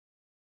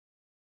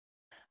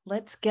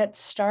Let's get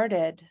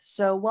started.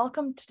 So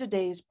welcome to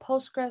today's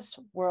Postgres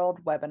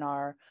World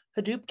webinar,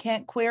 Hadoop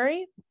Can't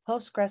Query,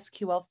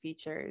 PostgreSQL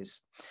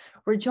Features.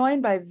 We're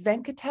joined by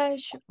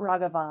Venkatesh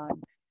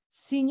Raghavan,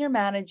 Senior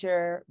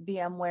Manager,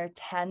 VMware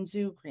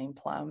Tanzu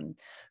Greenplum,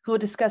 who will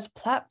discuss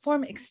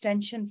Platform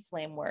Extension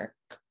Framework,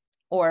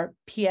 or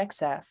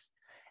PXF,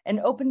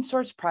 an open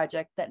source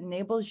project that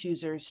enables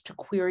users to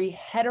query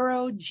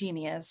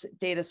heterogeneous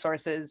data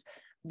sources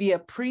via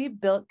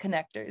pre-built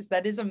connectors.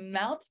 That is a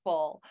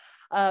mouthful.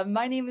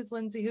 My name is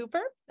Lindsay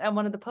Hooper. I'm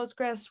one of the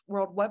Postgres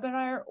World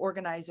webinar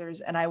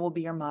organizers, and I will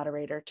be your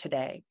moderator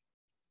today.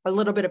 A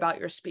little bit about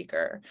your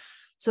speaker.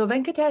 So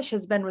Venkatesh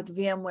has been with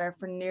VMware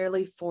for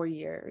nearly 4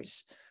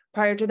 years.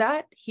 Prior to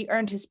that, he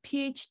earned his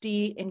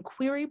PhD in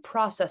query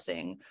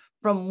processing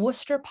from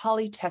Worcester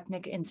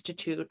Polytechnic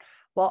Institute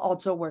while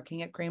also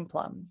working at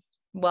Greenplum.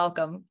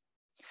 Welcome.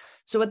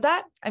 So with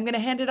that, I'm going to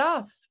hand it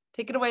off.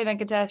 Take it away,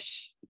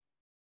 Venkatesh.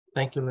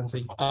 Thank you,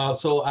 Lindsay.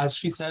 So as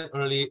she said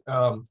earlier,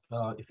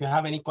 if you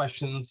have any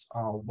questions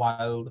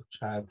while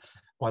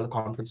the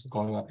conference is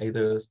going on,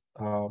 either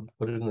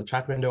put it in the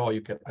chat window or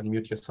you can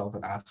unmute yourself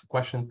and ask a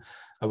question.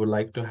 I would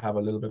like to have a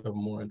little bit of a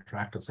more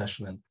interactive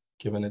session, and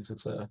given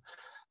it's a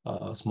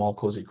small,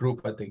 cozy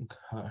group, I think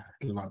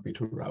it'll not be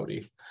too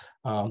rowdy.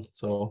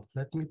 So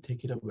let me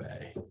take it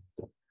away.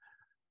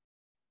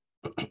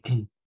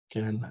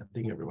 Again, I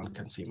think everyone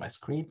can see my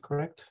screen,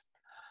 correct?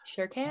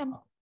 Sure can.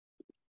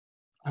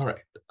 All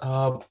right.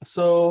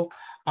 So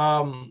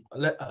while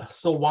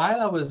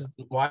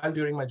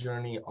during my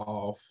journey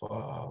of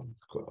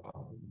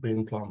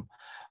Greenplum,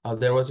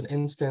 there was an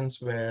instance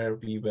where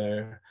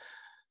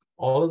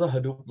all of the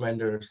Hadoop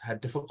vendors had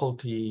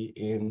difficulty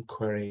in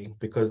querying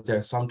because there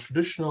are some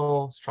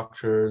traditional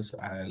structures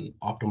and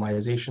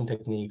optimization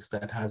techniques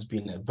that has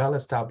been well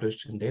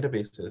established in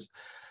databases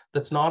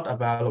that's not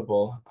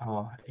available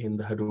in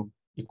the Hadoop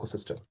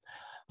ecosystem.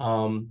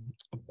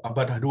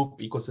 But Hadoop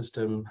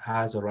ecosystem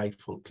has a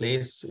rightful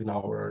place in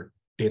our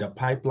data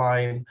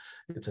pipeline.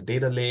 It's a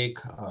data lake.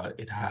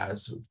 It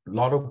has a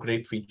lot of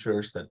great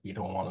features that we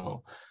don't want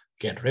to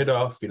get rid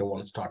of. We don't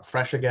want to start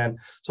fresh again.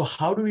 So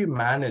how do we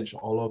manage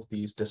all of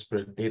these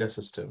disparate data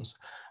systems?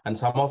 And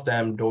some of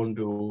them don't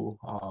do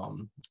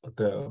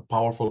the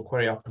powerful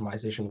query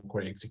optimization,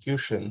 query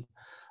execution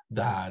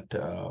that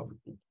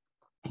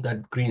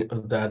that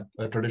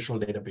a traditional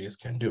database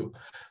can do.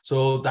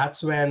 So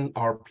that's when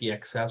our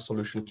PXF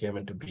solution came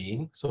into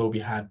being. So we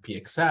had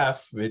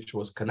PXF, which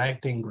was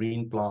connecting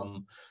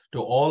Greenplum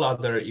to all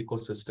other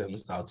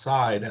ecosystems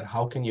outside. And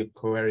how can you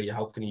query,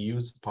 how can you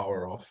use the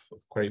power of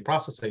query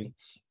processing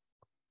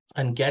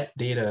and get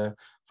data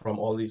from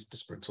all these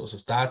disparate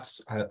sources?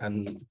 That's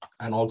and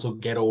also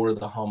get over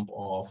the hump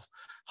of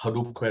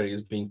Hadoop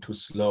queries being too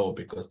slow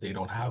because they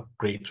don't have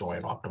great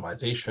join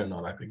optimization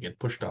or aggregate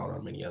pushdown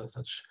or many other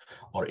such,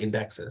 or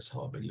indexes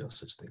or many of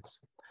such things.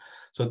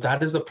 So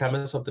that is the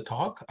premise of the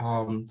talk.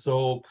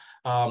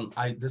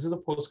 This is a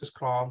Postgres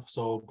conf.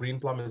 So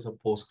Greenplum is a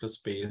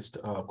Postgres-based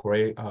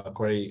query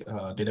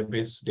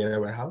database data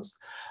warehouse.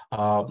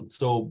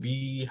 So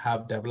we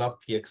have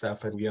developed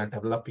PXF, and we are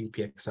developing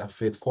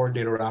PXF with 4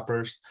 data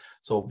wrappers.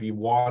 So we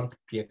want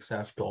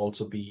PXF to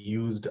also be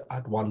used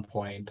at one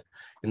point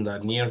in the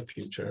near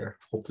future,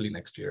 hopefully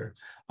next year,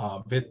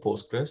 with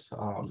Postgres.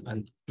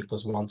 And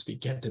because once we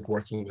get it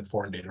working with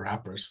 4 data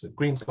wrappers with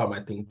Greenplum,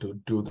 I think to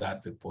do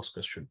that with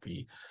Postgres should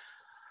be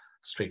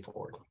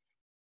straightforward.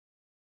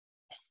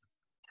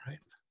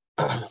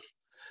 Right.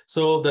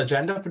 So the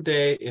agenda for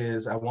today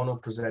is I want to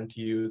present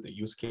to you the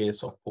use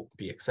case of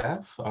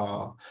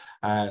PXF,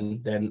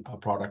 and then a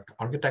product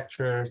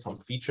architecture, some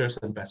features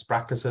and best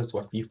practices,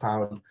 what we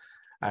found.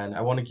 And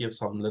I want to give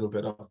some little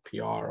bit of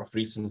PR of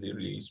recently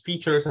released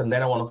features. And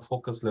then I want to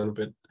focus a little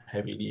bit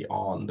heavily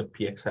on the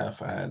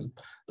PXF and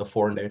the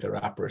 4 data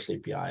wrappers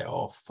API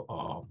of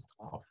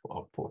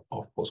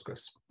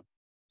Postgres.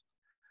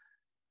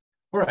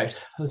 All right,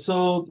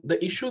 so the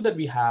issue that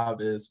we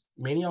have is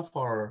many of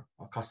our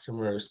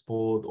customers,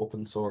 both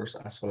open source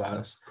as well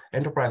as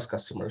enterprise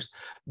customers,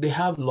 they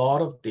have a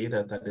lot of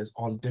data that is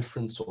on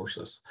different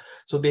sources.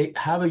 So they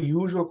have a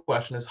usual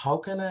question is, how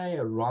can I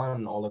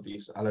run all of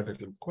these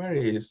analytical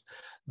queries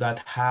that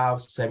have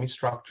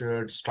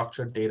semi-structured,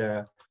 structured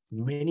data,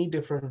 many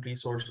different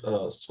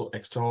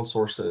external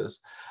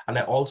sources. And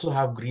I also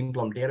have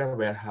Greenplum data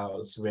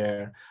warehouse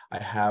where I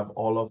have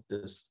all of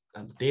this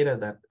data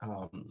that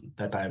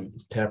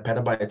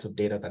petabytes of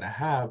data that I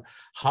have.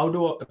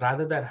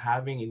 Rather than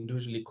having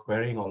individually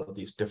querying all of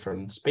these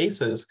different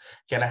spaces,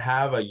 can I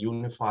have a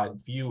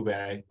unified view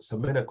where I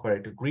submit a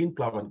query to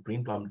Greenplum and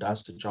Greenplum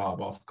does the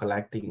job of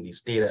collecting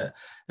these data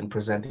and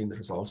presenting the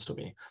results to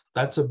me?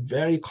 That's a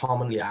very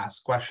commonly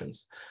asked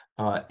questions.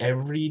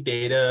 Every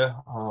data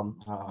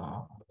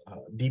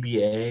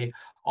DBA,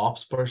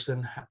 ops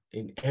person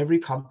in every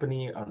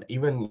company, and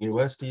even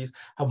universities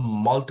have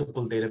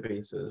multiple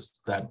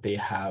databases that they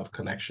have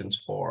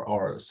connections for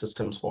or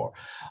systems for.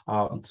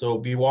 So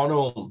we want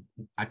to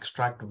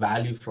extract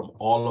value from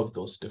all of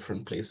those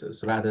different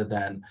places rather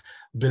than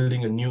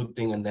building a new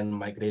thing and then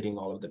migrating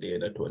all of the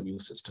data to a new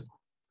system.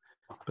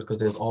 because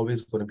there's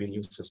always going to be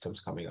new systems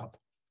coming up.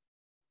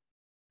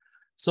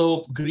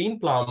 So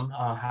Greenplum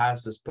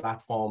has this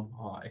platform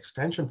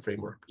extension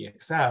framework,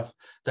 PXF,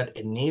 that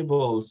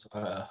enables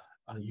a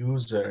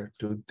user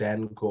to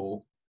then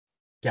go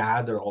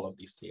gather all of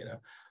these data.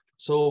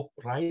 So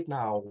right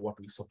now, what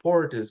we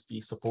support is we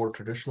support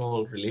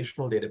traditional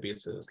relational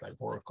databases like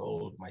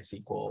Oracle,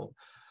 MySQL,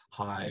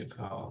 Hive,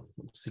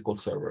 SQL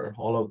Server,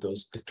 all of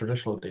those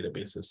traditional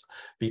databases.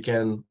 We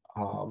can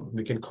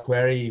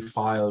query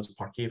files,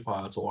 Parquet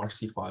files,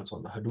 ORC files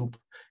on the Hadoop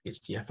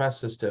HDFS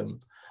system.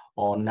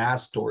 On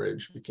NAS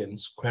storage, we can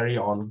query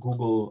on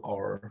Google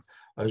or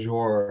Azure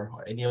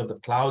or any of the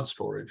cloud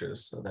storages,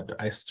 so that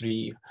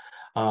S3.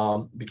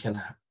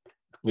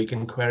 We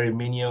can query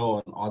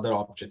Minio and other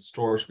object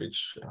stores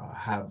which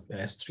have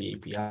S3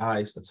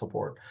 APIs that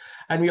support.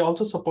 And we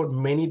also support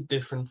many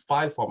different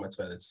file formats,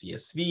 whether it's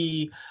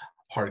CSV,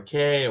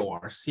 Parquet,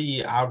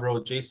 ORC,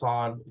 Avro,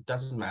 JSON, it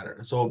doesn't matter.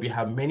 So we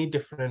have many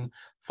different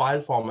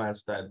file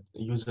formats that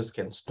users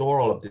can store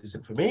all of this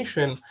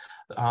information.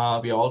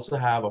 We also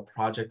have a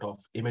project of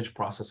image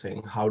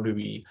processing. How do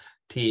we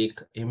take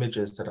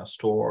images that are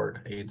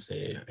stored in,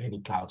 say, any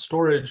cloud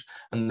storage,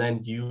 and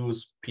then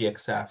use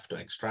PXF to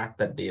extract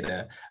that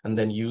data, and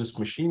then use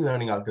machine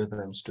learning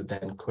algorithms to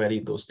then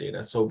query those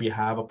data. So we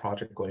have a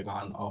project going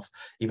on of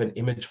even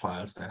image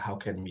files, that how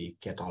can we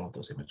get all of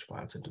those image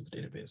files into the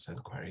database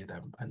and query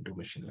them and do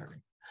machine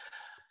learning.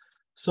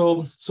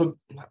 So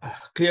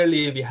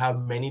clearly we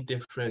have many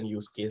different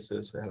use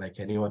cases, and like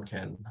anyone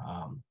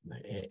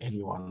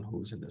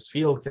who's in this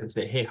field can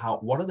say, hey,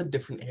 what are the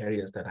different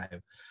areas that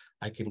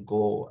I can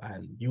go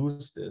and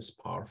use this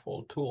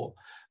powerful tool?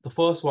 The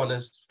first one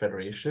is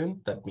federation.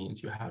 That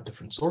means you have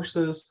different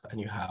sources and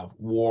you have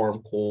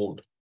warm,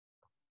 cold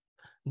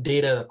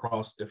data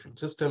across different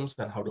systems,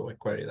 and how do I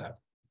query that?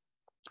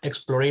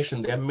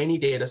 Exploration. There are many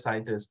data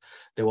scientists.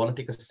 They want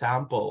to take a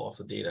sample of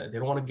the data. They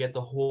don't want to get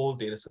the whole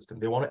data system.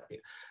 They want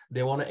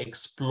to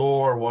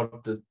explore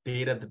what the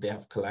data that they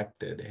have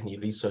collected. Any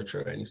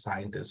researcher, any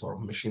scientist, or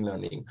machine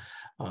learning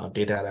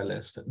data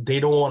analyst, they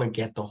don't want to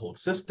get the whole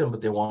system, but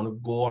they want to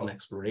go on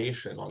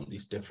exploration on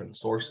these different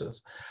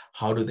sources.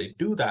 How do they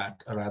do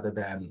that rather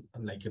than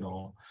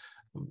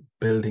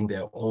building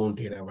their own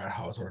data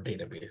warehouse or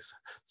database?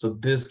 So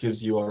this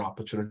gives you an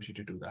opportunity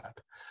to do that.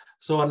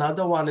 So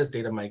another one is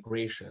data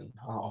migration,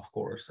 of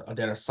course.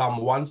 There are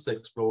some, once the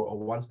explorer or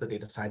once the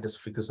data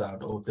scientist figures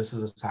out, oh, this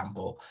is a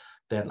sample,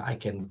 then I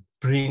can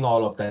bring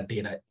all of that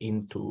data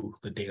into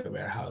the data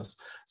warehouse.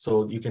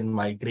 So you can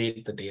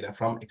migrate the data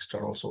from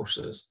external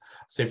sources.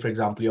 Say, for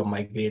example, you're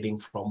migrating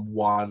from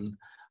one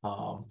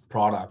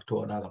product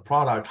to another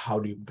product. How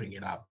do you bring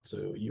it up?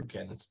 So you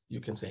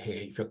can say,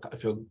 hey,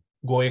 if you're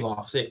going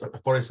off, say,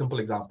 for a simple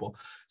example,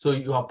 so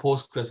your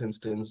Postgres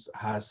instance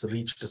has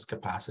reached its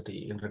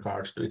capacity in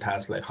regards to, it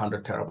has like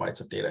 100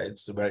 terabytes of data.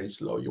 It's very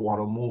slow. You want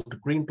to move to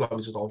Greenplum,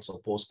 which is also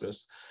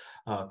Postgres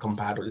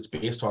compatible. It's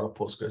based out of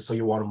Postgres. So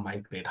you want to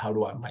migrate. How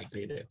do I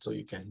migrate it? So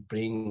you can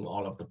bring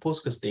all of the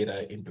Postgres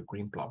data into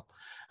Greenplum.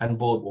 And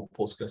both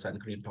Postgres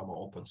and Greenplum are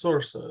open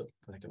source. So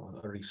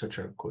a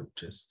researcher could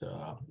just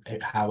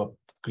have a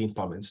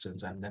Greenplum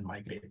instance and then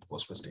migrate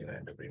Postgres data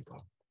into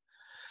Greenplum.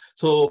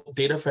 So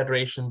data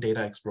federation, data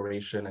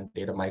exploration, and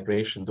data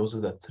migration, those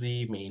are the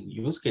three main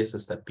use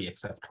cases that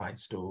PXF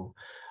tries to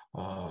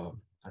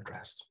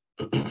address.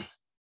 And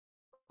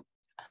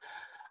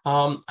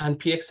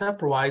PXF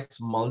provides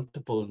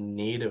multiple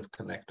native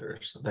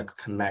connectors that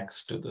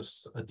connects to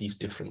these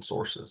different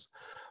sources.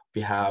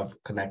 We have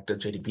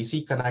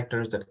JDBC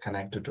connectors that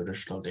connect to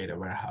traditional data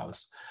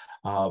warehouse.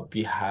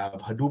 We have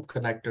Hadoop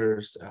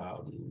connectors,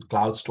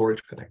 cloud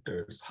storage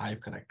connectors, Hive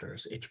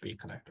connectors, HB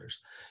connectors.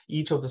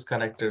 Each of those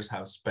connectors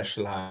have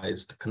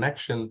specialized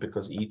connection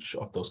because each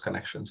of those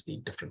connections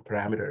need different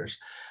parameters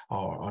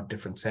or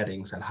different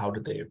settings, and how do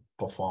they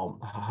perform?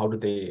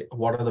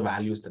 What are the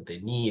values that they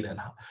need, and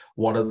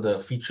what are the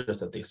features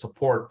that they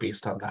support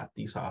based on that?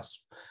 These are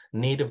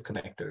native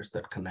connectors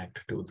that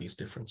connect to these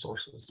different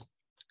sources.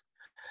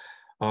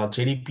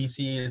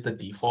 JDBC is the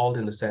default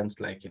in the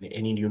sense, like in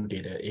any new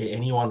data,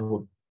 anyone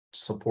who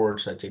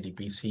supports a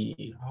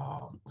JDBC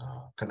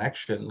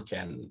connection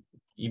can,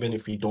 even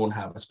if we don't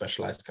have a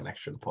specialized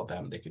connection for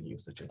them, they can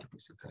use the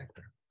JDBC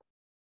connector.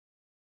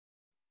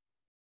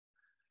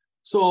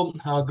 So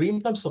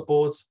Greenplum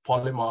supports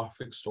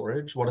polymorphic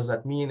storage. What does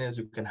that mean is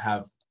you can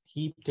have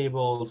heap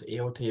tables,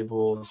 AO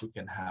tables, you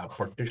can have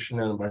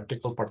partition,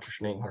 vertical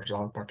partitioning,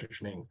 horizontal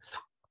partitioning.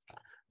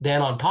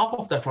 Then on top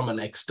of that, from an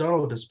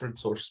external disparate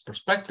source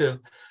perspective,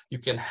 you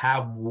can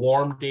have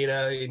warm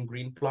data in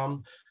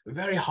Greenplum,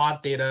 very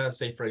hot data,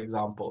 say, for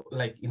example,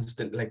 like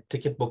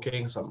ticket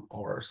booking,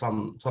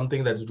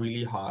 something that's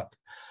really hot,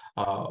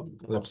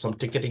 some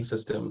ticketing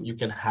system. You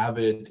can have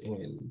it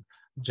in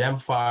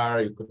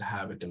Gemfire, you could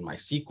have it in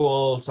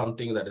MySQL,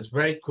 something that is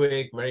very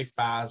quick, very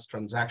fast,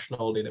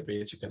 transactional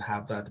database. You can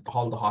have that,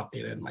 all the hot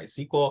data in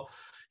MySQL.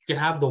 You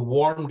can have the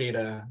warm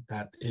data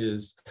that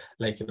is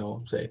like,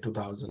 say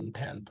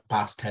 2010,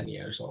 past 10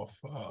 years of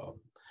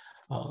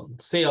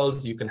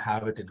sales, you can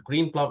have it in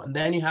Greenplum, and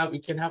then you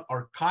can have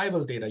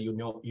archival data.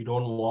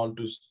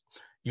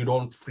 You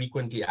don't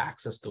frequently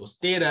access those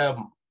data.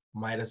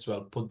 Might as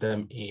well put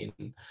them in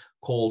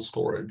cold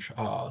storage.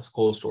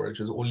 Cold storage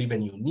is only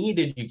when you need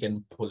it, you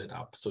can pull it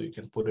up. So you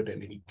can put it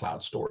in any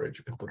cloud storage.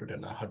 You can put it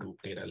in a Hadoop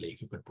data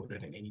lake. You could put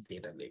it in any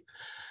data lake.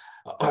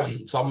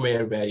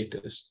 Somewhere where it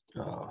is,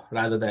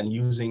 rather than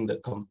using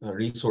the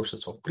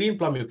resources of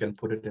Greenplum, you can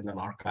put it in an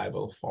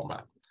archival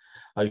format.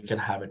 You can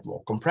have it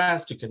more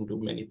compressed. You can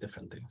do many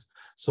different things.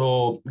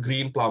 So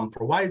Greenplum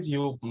provides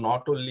you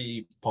not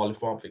only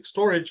polymorphic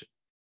storage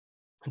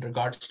in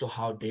regards to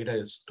how data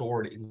is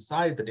stored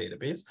inside the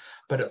database,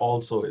 but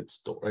also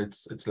it's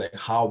like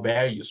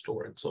where you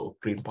store it. So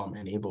Greenplum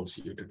enables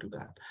you to do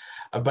that.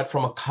 But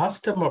from a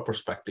customer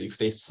perspective,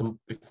 if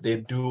they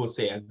do,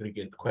 say,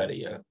 aggregate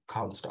query, a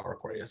count star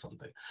query or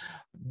something,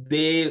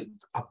 they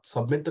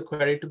submit the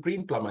query to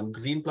Greenplum, and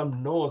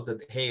Greenplum knows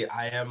that, hey,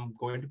 I am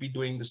going to be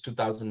doing this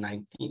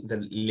 2019,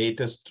 the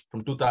latest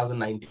from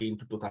 2019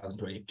 to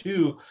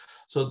 2022.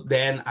 So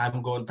then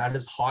that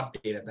is hot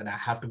data that I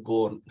have to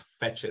go and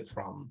fetch it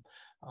from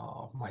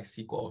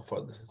MySQL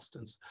for this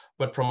instance.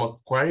 But from a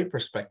query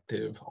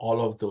perspective,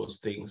 all of those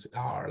things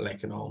are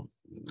like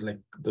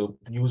the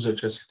user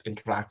just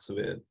interacts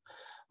with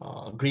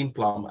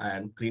Greenplum,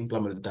 and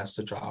Greenplum does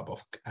the job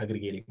of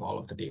aggregating all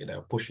of the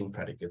data, pushing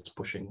predicates,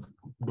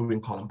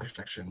 doing column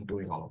protection,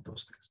 doing all of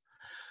those things.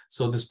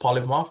 So this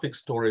polymorphic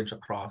storage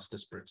across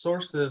disparate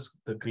sources,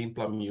 the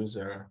Greenplum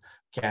user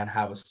can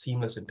have a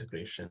seamless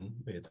integration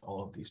with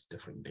all of these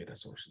different data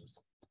sources.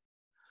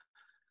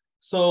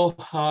 So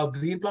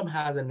Greenplum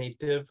has a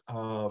native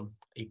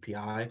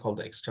API called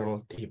the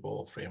External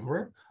Table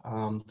Framework.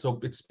 So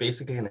it's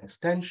basically an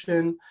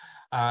extension.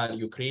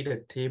 You create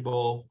a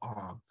table.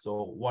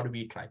 So what do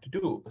we try to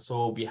do?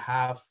 So the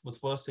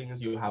first thing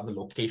is you have the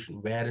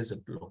location. Where is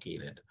it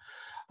located?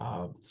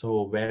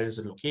 So where is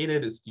it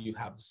located? You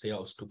have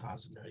sales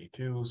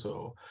 2032.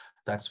 So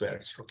that's where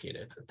it's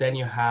located. Then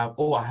you have,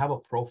 I have a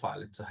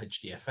profile. It's a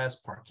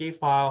HDFS Parquet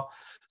file.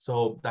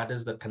 So that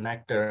is the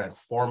connector and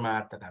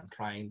format that I'm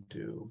trying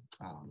to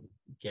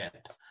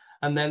get.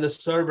 And then the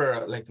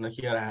server,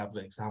 here I have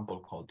an example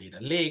called Data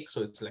Lake.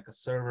 So it's like a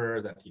server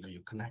that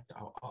you connect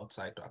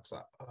outside to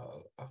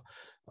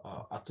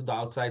the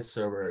outside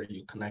server.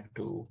 You connect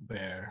to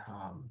where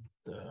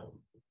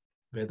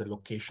the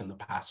location, the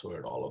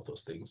password, all of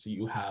those things. So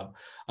you have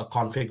a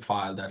config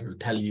file that will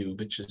tell you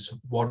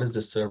what is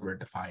the server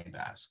defined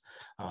as.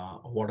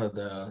 What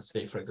are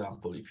say, for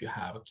example, if you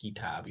have a key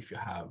tab, if you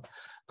have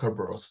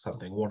Kerberos or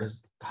something, what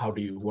is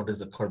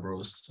the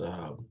Kerberos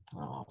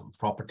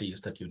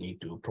properties that you need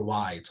to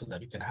provide so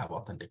that you can have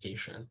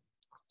authentication.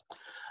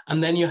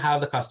 And then you have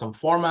the custom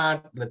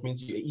format. That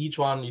means each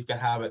one you can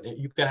have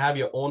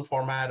your own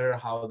formatter,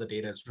 how the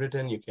data is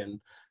written. You can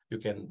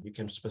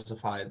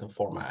specify the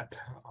formatter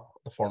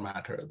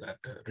that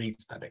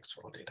reads that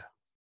external data.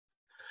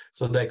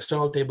 So the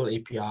external table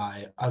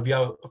API, we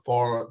have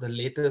for the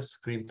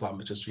latest Greenplum,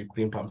 which is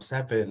Greenplum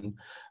 7,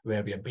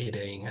 where we are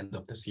betaing end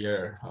of this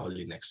year,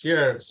 early next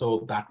year.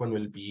 So that one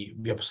we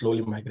are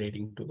slowly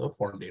migrating to the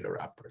foreign data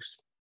wrappers.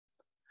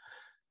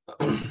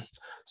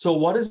 So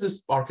what is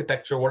this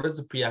architecture? What is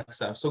the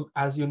PXF? So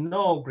as you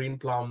know,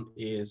 Greenplum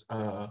is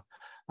a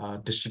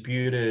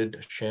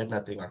distributed shared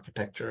network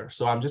architecture.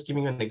 So I'm just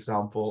giving an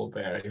example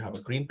where you have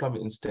a Greenplum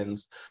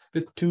instance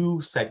with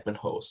 2 segment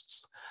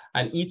hosts,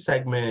 and each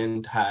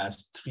segment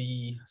has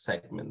 3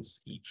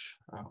 segments each.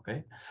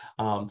 Okay,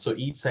 so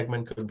each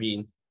segment could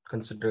be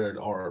considered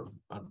or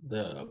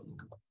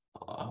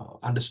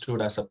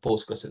understood as a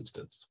Postgres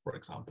instance, for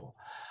example.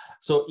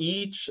 So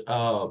each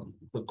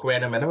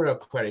whenever a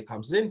query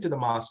comes into the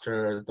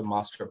master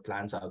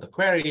plans out the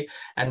query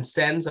and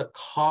sends a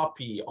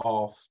copy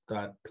of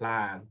that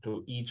plan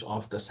to each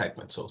of the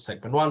segments. So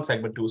segment 1,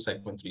 segment 2,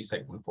 segment 3,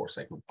 segment 4,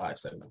 segment 5,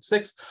 segment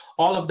 6,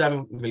 all of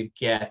them will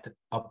get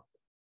a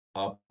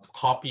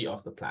copy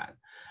of the plan.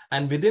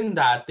 And within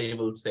that, they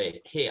will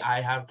say, hey,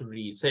 I have to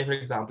read, say, for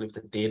example, if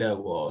the data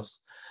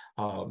was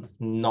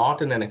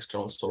not in an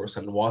external source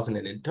and was in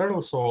an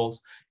internal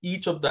source,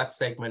 each of that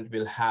segment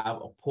will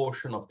have a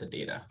portion of the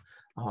data.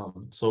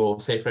 So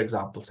say, for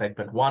example,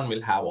 segment 1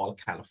 will have all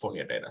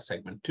California data,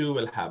 segment 2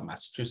 will have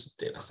Massachusetts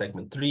data,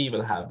 segment 3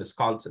 will have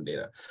Wisconsin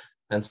data,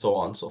 and so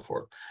on and so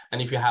forth.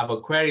 And if you have a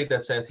query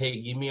that says,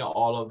 hey, give me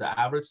all of the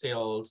average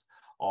sales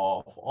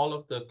of all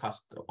of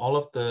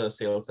the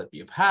sales that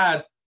we've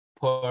had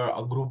per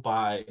a group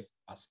by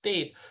a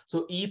state.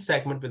 So each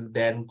segment will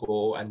then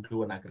go and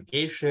do an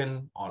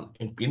aggregation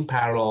in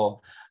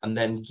parallel, and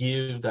then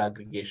give the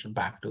aggregation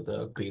back to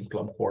the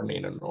Greenplum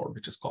coordinator node,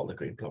 which is called the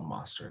Greenplum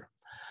master.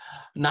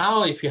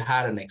 Now, if you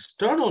had an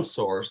external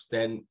source,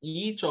 then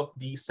each of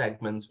these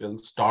segments will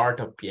start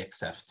a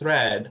PXF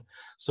thread.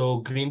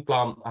 So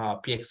Greenplum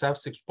PXF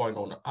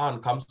 6.0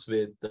 on comes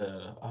with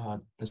the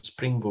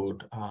Spring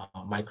Boot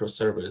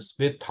microservice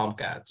with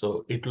Tomcat.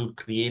 So it will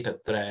create a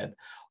thread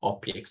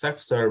of PXF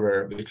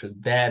server, which will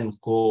then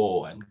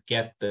go and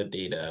get the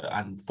data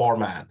and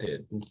format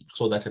it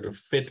so that it will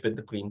fit with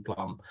the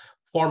Greenplum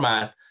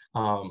format,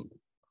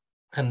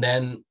 and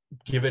then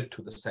give it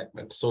to the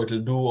segment. So it'll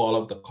do all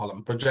of the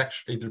column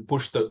projection.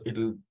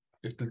 It'll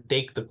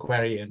take the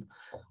query and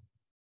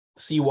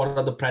see what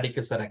are the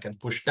predicates that I can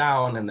push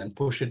down, and then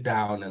push it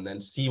down, and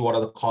then see what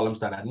are the columns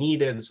that are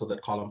needed so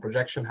that column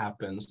projection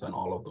happens and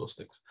all of those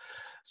things.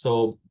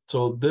 So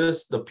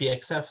the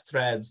PXF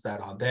threads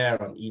that are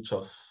there on each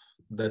of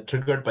the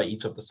triggered by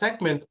each of the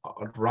segment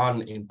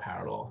run in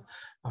parallel,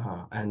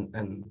 and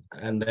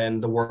then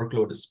the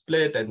workload is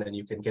split, and then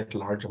you can get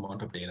large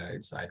amount of data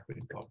inside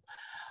Greenplum.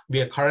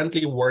 We are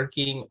currently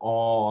working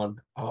on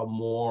a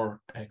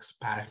more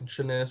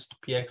expansionist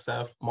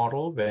PXF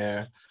model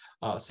where,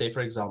 say,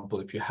 for example,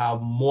 if you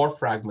have more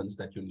fragments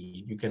that you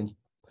need,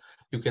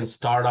 you can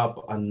start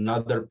up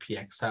another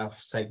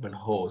PXF segment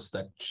host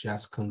that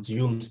just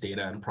consumes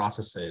data and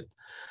process it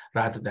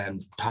rather than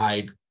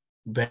tied,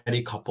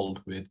 very coupled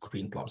with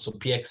Greenplum. So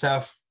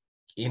PXF,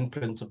 in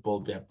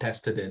principle, we have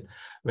tested it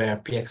where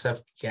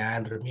PXF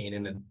can remain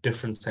in a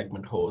different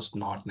segment host,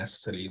 not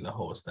necessarily in the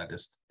host that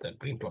is the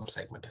Greenplum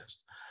segment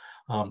is.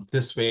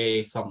 This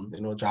way,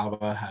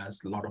 Java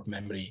has a lot of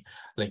memory.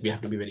 Like, we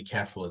have to be very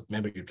careful with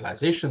memory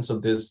utilization. So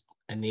this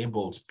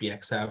enables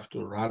PXF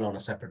to run on a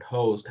separate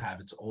host, have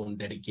its own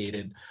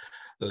dedicated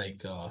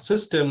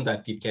system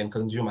that it can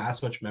consume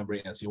as much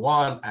memory as you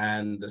want,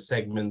 and the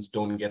segments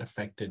don't get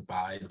affected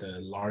by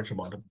the large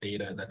amount of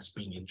data that's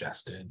being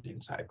ingested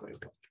inside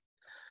Greenplum.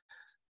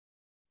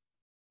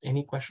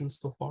 Any questions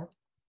so far?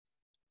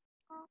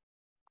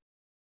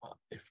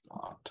 If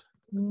not.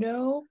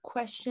 No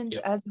questions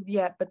as of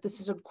yet, but this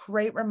is a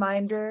great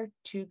reminder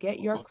to get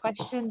your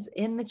questions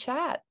in the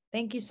chat.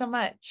 Thank you so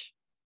much.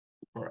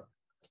 All right,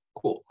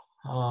 cool.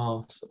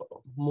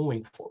 So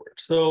moving forward.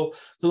 So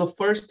the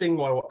first thing,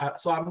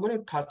 so I'm going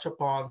to touch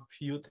upon a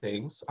few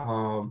things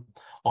on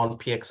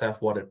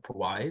PXF, what it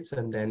provides,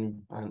 and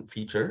then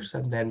features,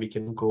 and then we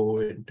can go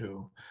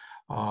into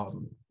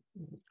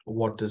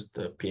what is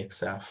the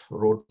PXF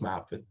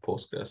roadmap with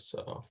Postgres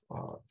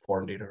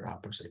foreign data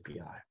wrappers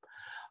API.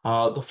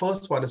 The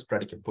first one is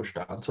predicate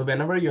pushdown. So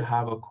whenever you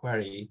have a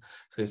query,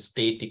 say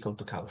state equal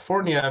to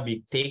California,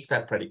 we take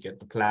that predicate,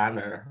 the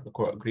planner, the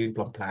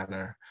Greenplum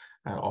planner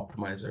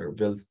optimizer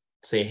will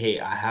say, hey,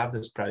 I have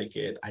this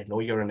predicate. I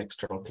know you're an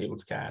external table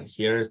scan.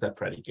 Here's that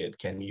predicate.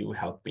 Can you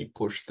help me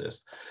push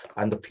this?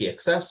 And the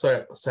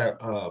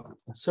PXF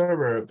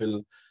server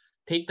will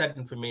take that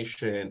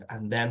information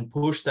and then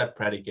push that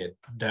predicate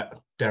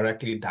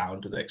directly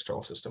down to the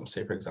external system.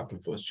 Say, for example,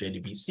 if it was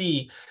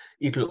JDBC,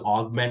 it will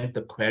augment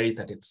the query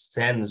that it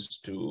sends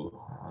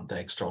to the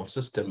external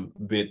system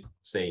with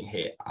saying,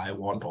 hey, I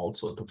want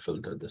also to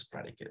filter this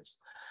predicates.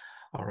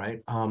 All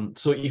right.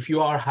 So if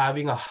you are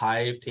having a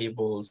Hive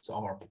tables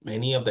or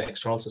many of the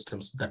external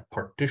systems that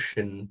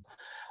partition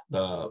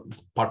the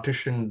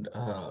partitioned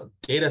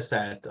data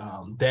set,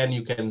 then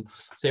you can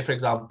say, for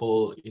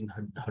example, in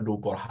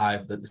Hadoop or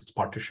Hive, that it's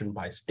partitioned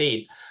by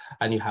state,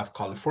 and you have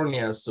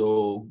California.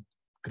 So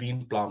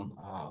Greenplum,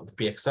 the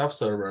PXF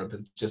server,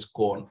 will just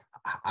go and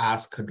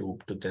ask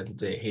Hadoop to then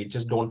say, hey,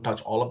 just don't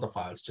touch all of the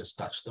files, just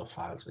touch the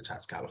files which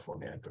has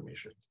California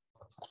information.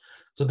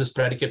 So this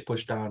predicate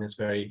pushdown is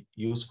very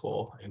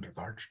useful in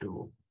regards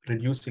to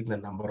reducing the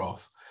number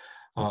of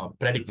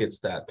predicates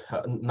that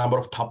number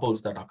of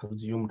tuples that are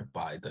consumed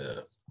by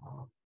the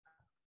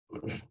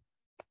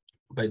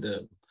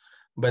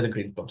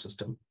Greenplum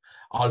system.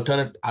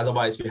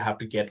 Otherwise, we have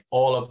to get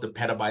all of the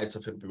petabytes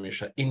of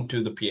information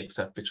into the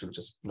PXF, which will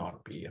just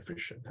not be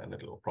efficient, and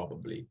it will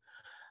probably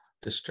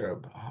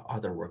disturb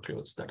other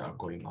workloads that are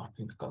going on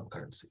in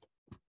concurrency.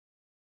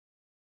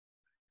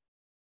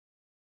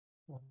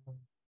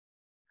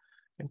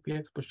 And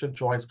PX push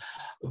joins,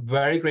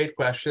 very great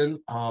question.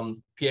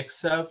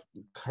 PXF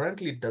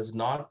currently does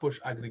not push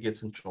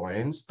aggregates and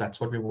joins. That's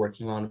what we're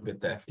working on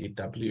with the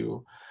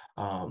FDW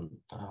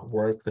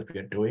work that we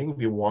are doing.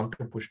 We want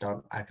to push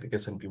down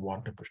aggregates and we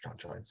want to push down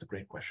joins. A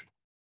great question.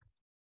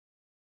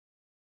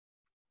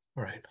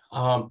 All right.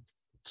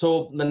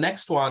 So the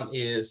next one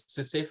is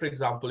to say, for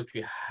example, if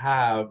you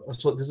have,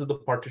 so this is the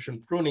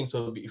partition pruning.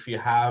 So if you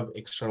have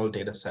external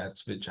data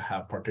sets which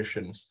have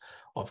partitions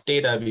of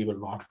data, we will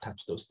not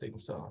touch those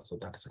things. So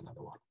that is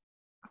another one,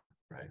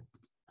 right?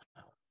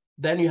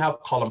 Then you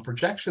have column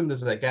projection.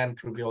 This is again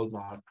trivial,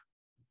 not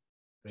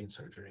brain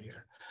surgery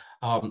here.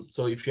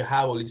 So if you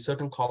have only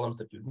certain columns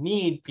that you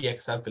need,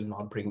 PXF will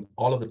not bring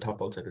all of the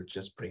tuples. It will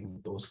just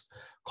bring those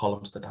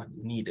columns that are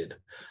needed.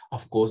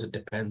 Of course, it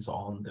depends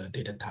on the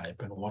data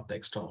type and what the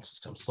external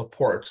system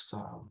supports.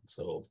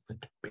 So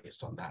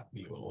based on that,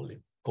 we will only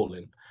pull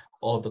in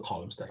all of the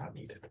columns that are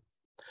needed.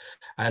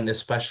 And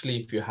especially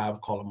if you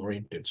have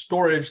column-oriented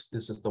storage,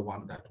 this is the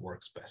one that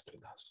works best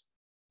with us.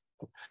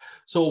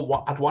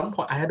 So at one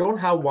point, I don't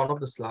have one of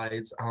the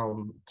slides,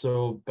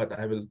 but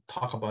I will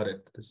talk about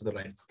it. This is the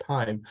right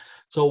time.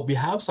 So we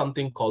have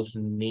something called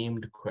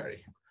named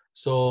query.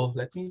 So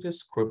let me just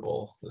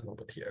scribble a little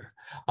bit here.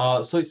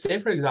 So say,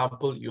 for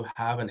example, you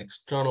have an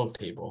external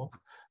table,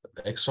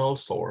 external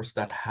source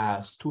that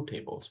has two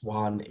tables.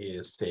 One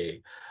is,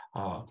 say,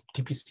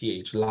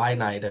 TPCH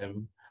line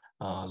item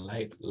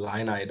like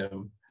line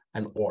item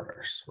and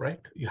orders, right?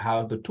 You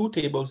have the two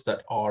tables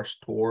that are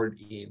stored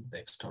in the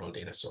external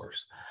data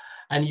source.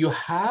 And you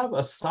have a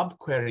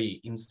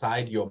subquery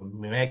inside your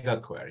mega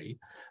query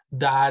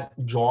that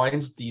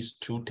joins these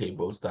two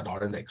tables that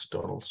are in the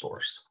external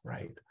source,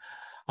 right?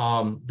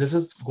 This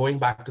is going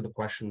back to the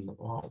question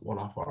one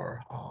of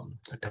our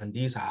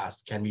attendees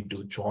asked, can we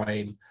do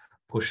join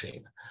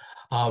pushing?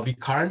 We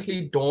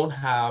currently don't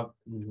have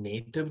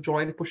native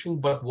join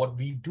pushing, but what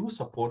we do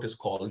support is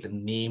called the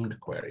named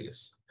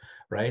queries,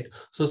 right?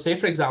 So say,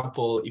 for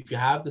example, if you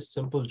have the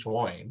simple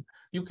join,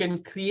 you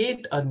can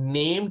create a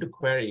named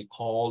query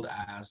called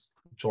as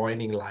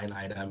joining line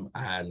item.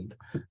 And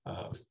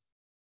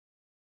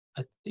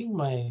I think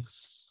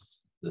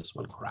this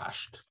one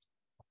crashed.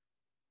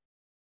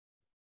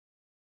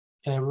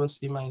 Can everyone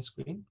see my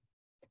screen?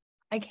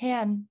 I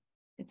can.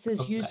 It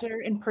says Okay.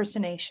 user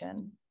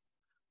impersonation.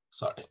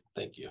 Sorry,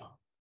 thank you.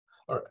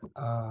 All right,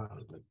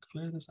 let me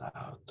clear this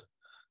out.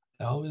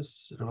 I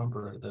always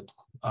remember that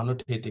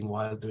annotating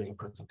while doing a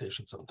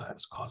presentation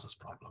sometimes causes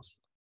problems.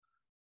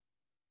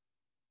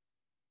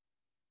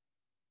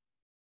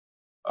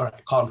 All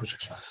right, column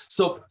projection.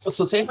 So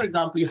say, for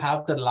example, you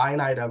have the line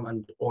item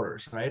and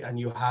orders, right? And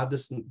you have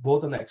this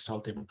both on the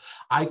external table.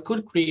 I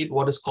could create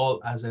what is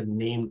called as a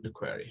named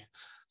query.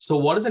 So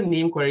what is a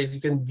named query?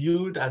 You can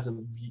view it as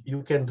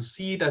you can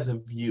see it as a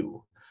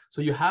view.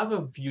 So you have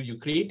a view, you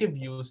create a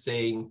view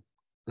saying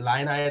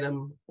line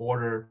item,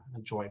 order,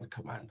 join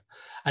command.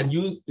 And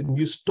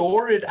you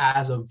store it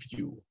as a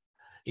view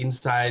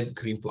inside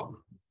Greenplum.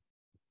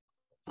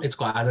 It's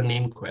called as a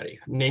name query,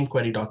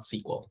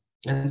 namequery.sql.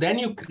 And then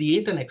you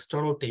create an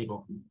external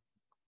table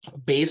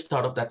based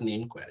out of that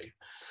name query.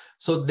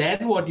 So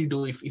then what you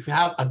do, if you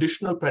have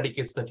additional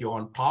predicates that you're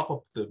on top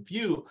of the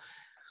view,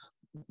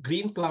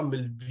 Greenplum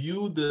will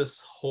view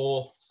this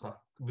whole,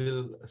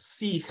 will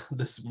see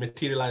this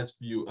materialized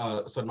view,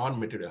 so not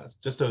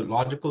materialized, just a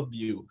logical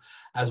view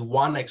as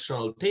one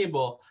external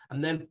table,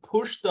 and then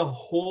push the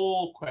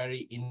whole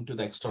query into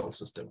the external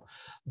system.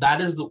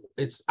 That is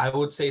I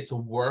would say it's a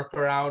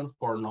workaround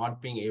for not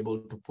being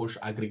able to push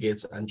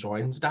aggregates and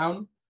joins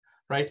down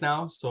right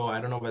now. So I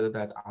don't know whether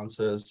that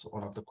answers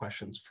one of the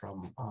questions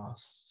from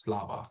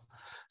Slava.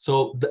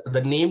 So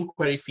the name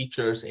query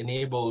features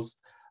enables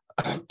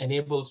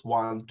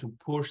one to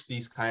push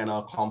these kind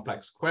of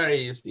complex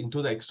queries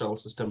into the external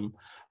system,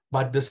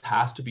 but this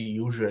has to be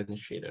user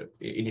initiated.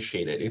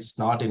 It's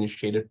not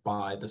initiated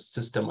by the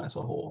system as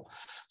a whole.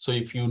 So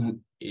if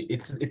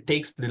it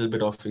takes a little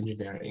bit of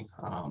engineering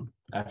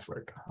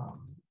effort,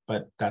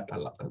 but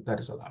that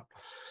is allowed.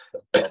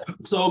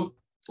 So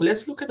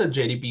let's look at the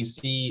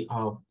JDBC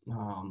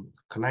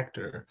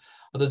connector.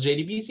 The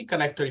JDBC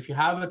connector, if you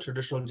have a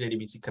traditional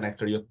JDBC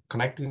connector, you're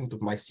connecting to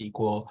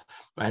MySQL,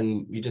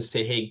 and you just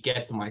say, hey,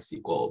 get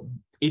MySQL.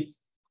 It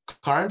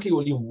currently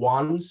only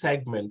one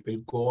segment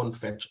will go and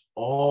fetch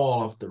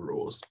all of the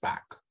rows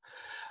back.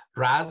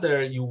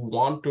 Rather, you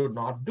want to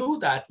not do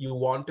that. You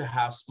want to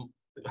have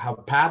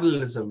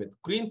parallelism with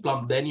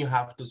Greenplum. Then you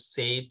have to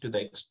say to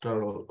the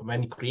external,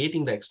 when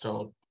creating the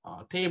external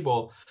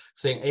table,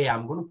 saying, hey,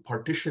 I'm going to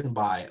partition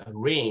by a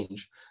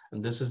range,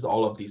 and this is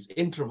all of these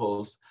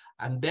intervals.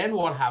 And then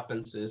what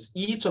happens is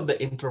each of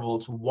the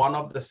intervals, one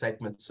of the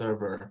segment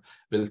server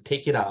will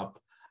take it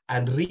up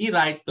and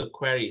rewrite the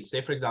query.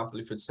 Say, for example,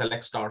 if it's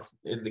select star,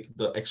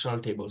 the external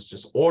table is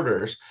just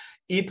orders,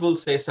 it will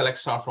say select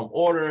star from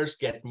orders,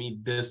 get me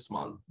this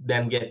month,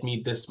 then get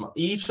me this month.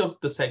 Each of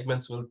the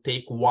segments will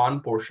take one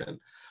portion.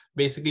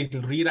 Basically, it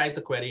will rewrite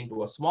the query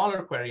into a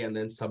smaller query and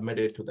then submit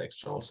it to the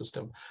external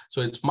system.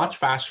 So it's much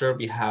faster.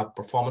 We have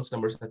performance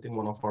numbers. I think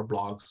one of our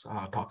blogs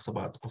talks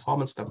about the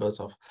performance numbers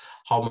of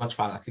how much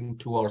faster, I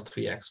think 2 or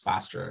 3x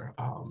faster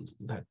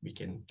that we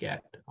can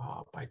get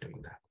by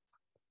doing that.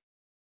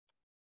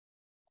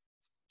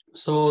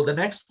 So the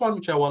next one,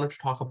 which I wanted to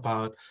talk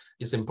about,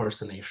 is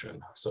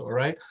impersonation. So,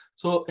 right.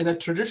 So in a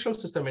traditional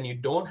system, when you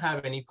don't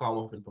have any form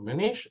of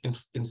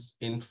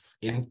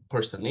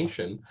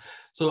impersonation,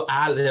 so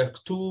there are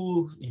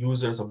two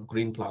users of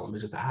Greenplum,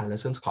 which is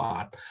Alice and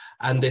Scott,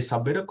 and they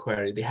submit a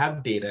query. They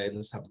have data,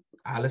 and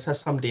Alice has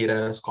some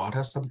data, Scott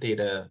has some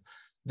data.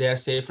 They're,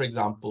 say, for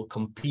example,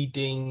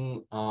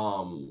 competing.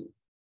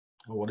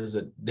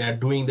 They're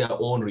doing their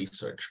own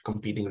research,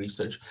 competing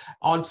research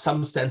on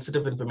some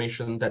sensitive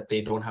information that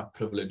they don't have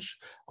privilege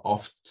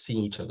of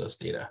seeing each other's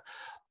data.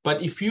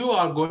 But if you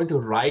are going to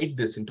write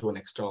this into an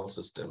external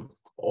system,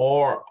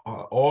 or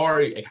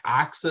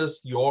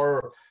access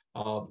your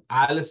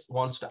Alice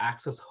wants to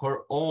access her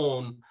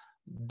own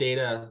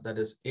data that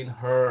is in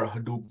her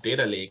Hadoop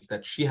data lake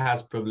that she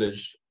has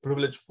privilege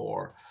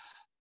for,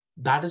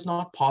 that is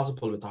not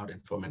possible without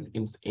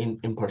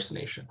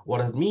impersonation.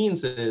 What it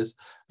means is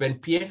when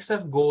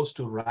PXF goes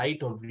to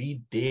write or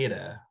read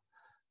data,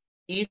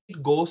 it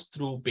goes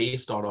through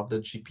based out of the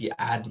GP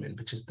admin,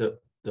 which is the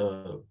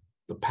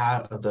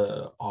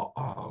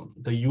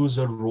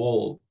user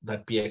role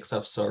that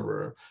PXF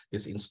server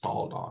is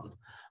installed on.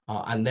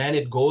 And then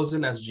it goes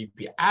in as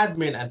GP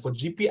admin. And for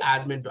GP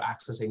admin to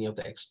access any of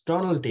the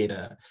external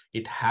data,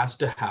 it has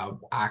to have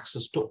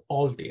access to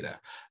all data.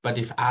 But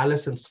if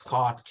Alice and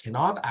Scott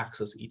cannot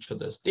access each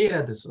other's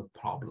data, this is a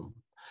problem.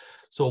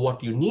 So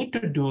what you need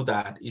to do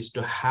that is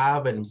to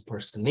have an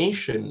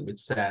impersonation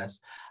which says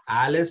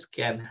Alice's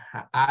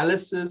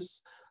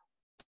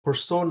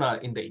persona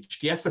in the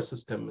HDFS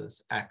system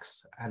is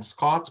X, and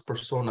Scott's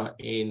persona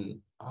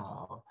in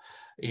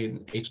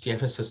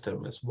HDFS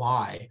system is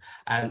Y.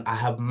 And I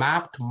have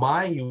mapped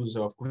my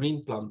user of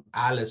Greenplum,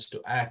 Alice,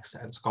 to X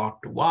and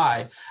Scott to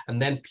Y. And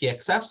then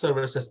PXF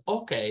server says,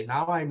 okay,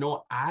 now I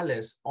know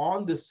Alice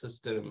on this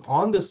system,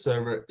 on this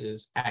server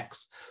is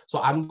X.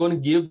 So I'm going to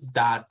give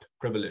that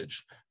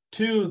privilege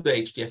to the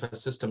HDFS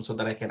system so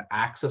that I can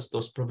access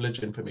those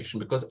privileged information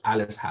because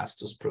Alice has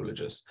those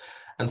privileges.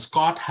 And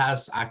Scott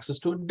has access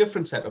to a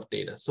different set of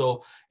data.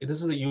 So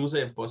this is a user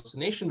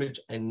impersonation which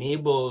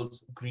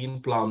enables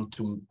Greenplum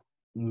to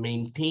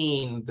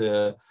maintain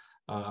the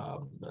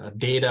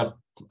data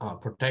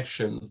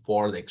protection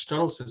for the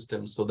external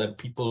system so that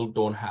people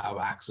don't have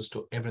access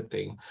to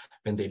everything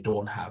when they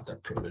don't have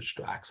that privilege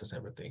to access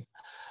everything.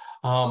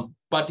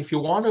 But if you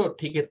want to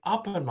take it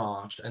up a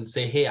notch and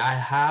say, hey, I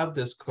have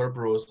this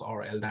Kerberos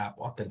or LDAP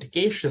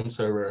authentication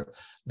server,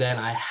 then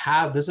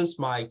this is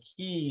my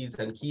keys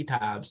and key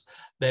tabs,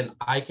 then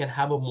I can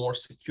have a more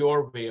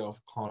secure way of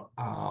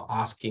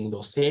asking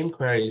those same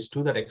queries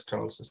to that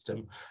external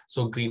system.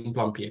 So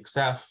Greenplum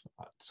PXF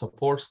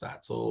supports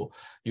that. So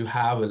you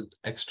have an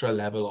extra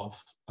level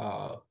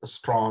of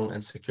strong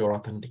and secure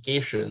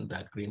authentication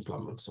that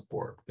Greenplum will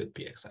support with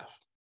PXF.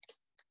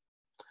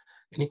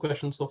 Any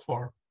questions so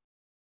far?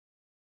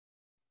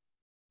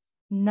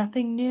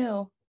 Nothing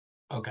new.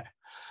 Okay.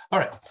 All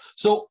right.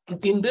 So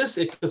in this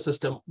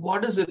ecosystem,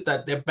 what is it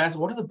that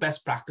what are the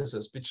best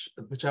practices,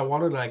 which I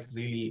want to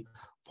really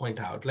point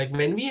out? Like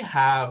when we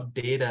have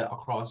data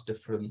across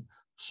different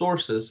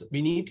sources,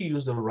 we need to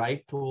use the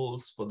right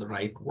tools for the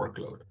right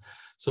workload.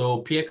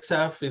 So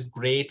PXF is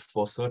great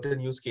for certain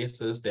use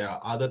cases. There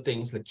are other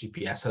things like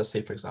GPSS,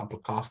 say for example,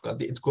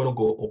 Kafka, it's going to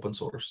go open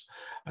source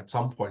at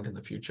some point in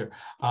the future.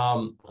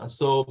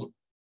 So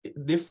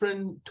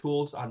different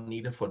tools are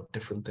needed for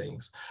different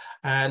things,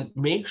 and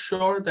make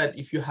sure that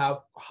if you have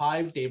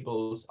Hive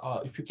tables,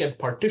 if you can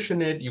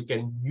partition it, you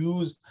can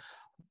use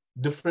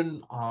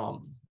different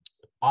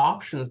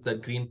options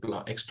that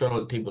Greenplum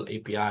external table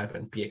API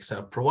and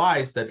PXF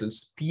provides that will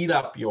speed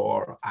up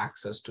your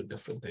access to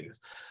different things.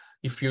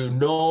 If you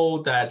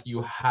know that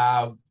you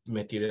have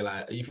material,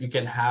 if you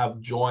can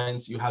have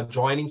joins, you have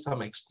joining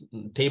some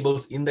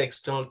tables in the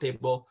external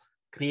table,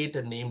 create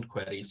a named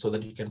query so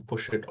that you can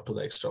push it to the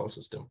external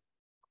system.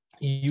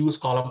 Use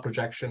column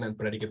projection and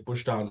predicate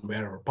pushdown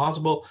wherever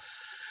possible.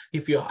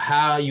 If you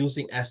are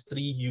using S3,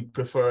 you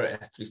prefer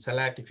S3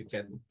 select if you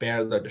can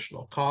bear the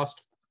additional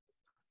cost.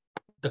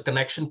 The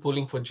connection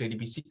pooling for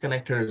JDBC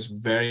connector is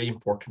very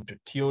important to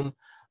tune,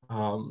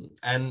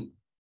 and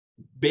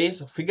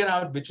figure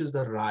out which is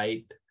the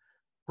right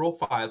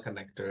profile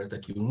connector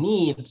that you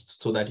need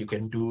so that you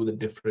can do the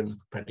different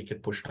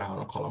predicate pushdown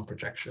or column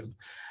projection.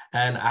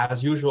 And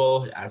as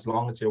usual, as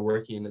long as you're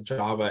working in a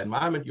Java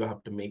environment, you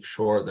have to make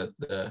sure that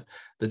the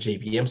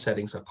JVM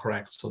settings are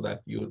correct so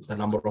that the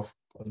number of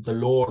the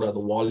load or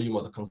the volume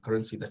or the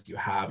concurrency that you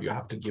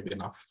have to give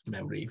enough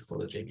memory for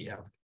the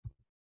JVM.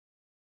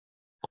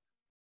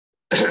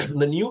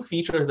 The new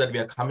features that we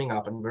are coming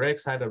up, and very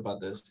excited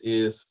about this,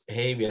 is,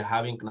 hey, we are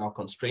having now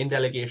constraint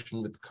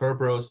delegation with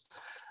Kerberos.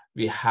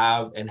 We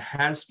have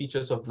enhanced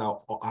features of now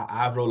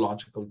Avro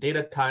logical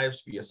data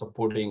types. We are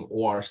supporting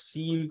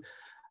ORC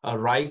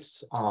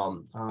writes,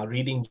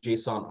 reading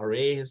JSON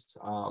arrays.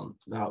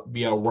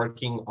 We are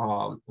working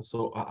on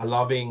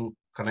allowing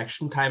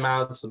connection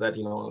timeouts so that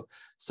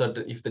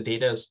if the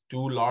data is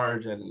too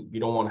large and we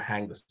don't want to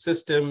hang the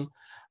system.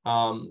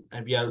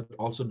 And we are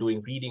also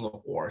doing reading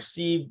of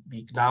ORC.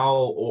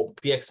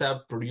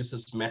 PXF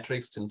produces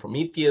metrics in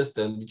Prometheus,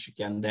 which you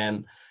can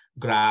then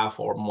graph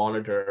or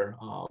monitor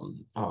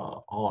on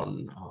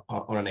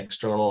an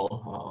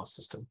external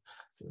system.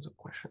 There's a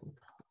question.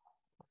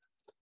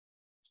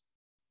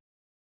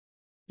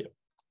 Yeah.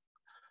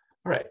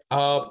 All right.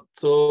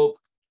 So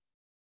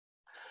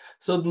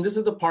this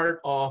is the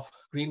part of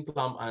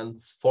Greenplum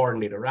and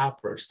foreign data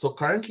wrappers. So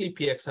currently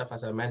PXF,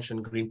 as I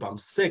mentioned, Greenplum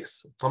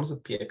 6 comes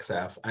with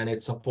PXF and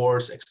it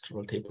supports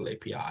external table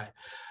API.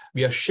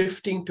 We are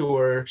shifting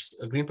towards,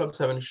 Greenplum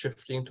 7 is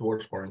shifting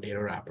towards foreign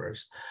data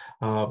wrappers.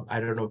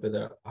 I don't know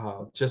whether,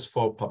 just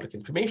for public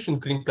information,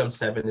 Greenplum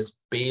 7 is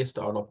based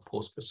out of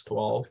Postgres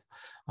 12.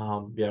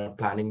 We are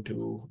planning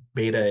to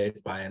beta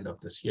it by end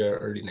of this year,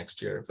 early next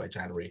year, by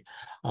January,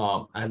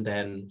 and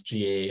then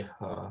GA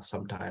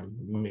sometime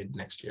mid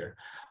next year.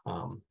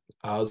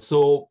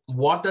 So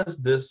what does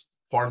this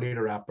foreign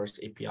data wrappers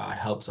API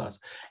helps us?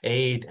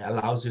 It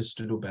allows us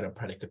to do better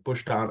predicate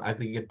pushdown,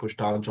 aggregate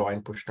pushdown,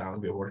 join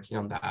pushdown. We're working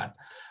on that.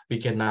 We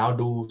can now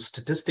do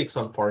statistics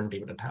on foreign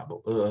data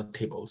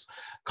tables.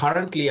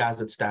 Currently,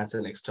 as it stands,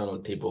 an external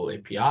table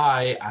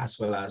API, as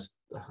well as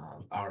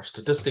our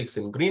statistics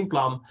in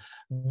Greenplum,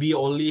 we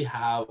only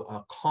have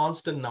a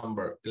constant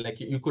number. Like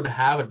you could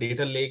have a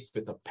data lake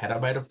with a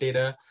petabyte of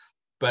data,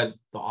 but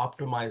the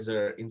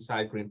optimizer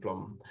inside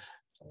Greenplum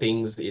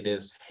thinks it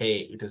is, hey,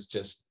 it is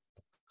just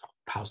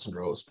 1,000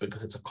 rows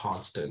because it's a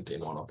constant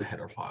in one of the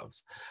header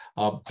files.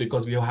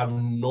 Because we have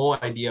no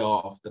idea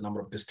of the number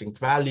of distinct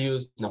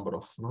values, number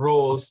of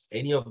rows,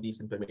 any of these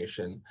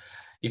information.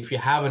 If you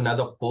have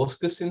another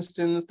Postgres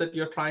instance that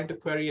you're trying to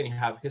query and you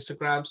have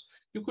histograms,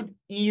 you could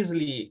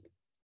easily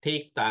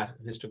take that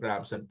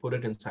histograms and put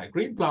it inside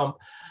Greenplum,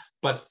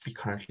 but we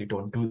currently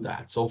don't do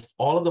that. So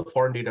all of the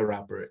foreign data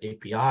wrapper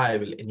API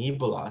will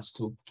enable us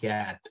to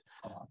get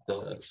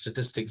the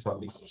statistics on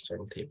these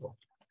external table.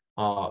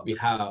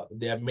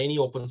 There are many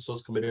open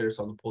source committers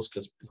on the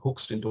Postgres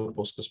hooked into a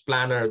Postgres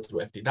planner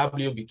through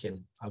FTW. We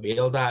can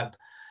avail that,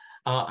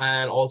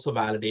 and also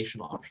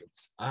validation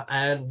options.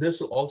 And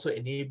this also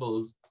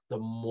enables the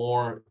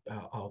more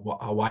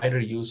a wider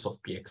use of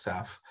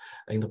PXF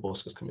in the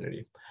Postgres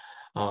community.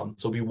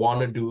 So we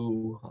want to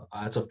do,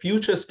 as a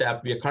future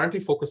step, we are currently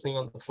focusing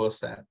on the first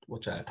set,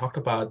 which I talked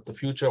about. The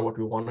future, what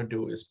we want to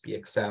do is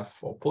PXF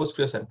for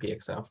Postgres and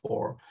PXF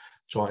for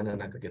join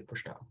and aggregate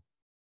pushdown.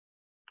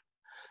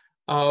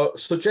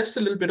 So just a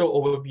little bit of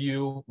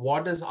overview,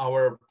 what does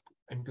our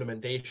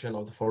implementation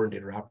of the foreign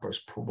data wrappers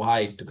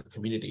provide to the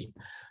community?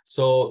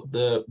 So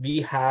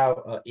we have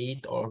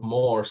 8 or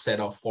more set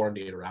of foreign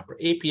data wrapper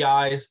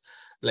APIs,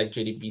 like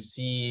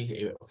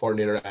JDBC, foreign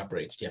data wrapper,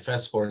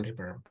 HDFS, foreign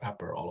data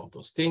wrapper, all of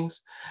those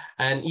things.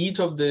 And each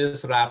of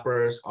these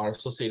wrappers are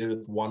associated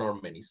with one or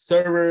many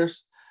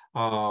servers.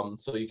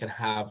 So you can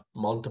have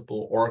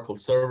multiple Oracle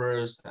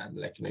servers, and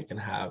you can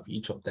have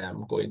each of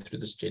them going through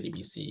this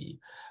JDBC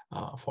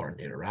foreign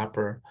data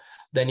wrapper.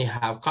 Then you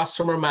have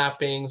customer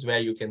mappings where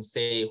you can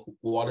say,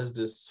 what is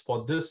this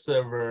for this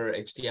server?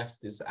 HDF,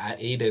 this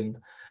Aiden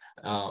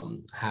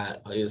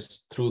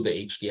is through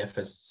the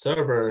HDFS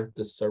server,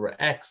 the server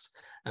X,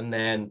 and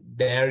then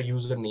their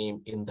username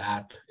in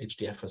that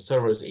HDFS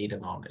server is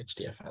Aiden on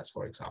HDFS,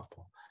 for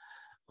example.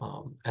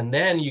 And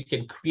then you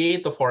can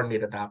create the foreign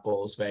data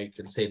tuples where you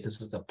can say, this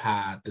is the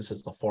path, this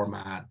is the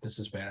format, this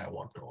is where I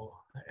want to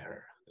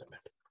error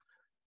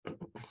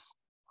limit.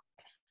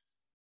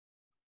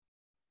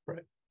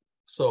 Right.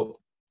 So,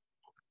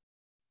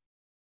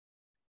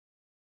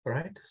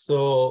 right.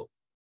 So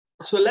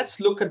let's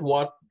look at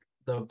what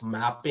the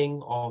mapping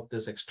of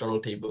this external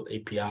table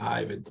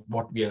API with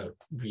what we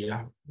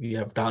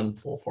have done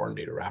for foreign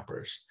data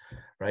wrappers,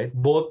 right?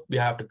 Both we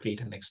have to create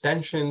an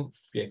extension,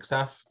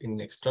 PXF in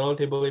external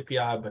table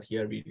API, but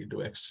here we do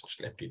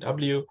extension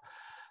FTW.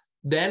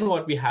 Then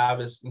what we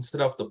have is,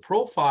 instead of the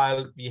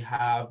profile, we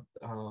have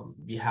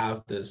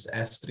this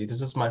S3.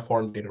 This is my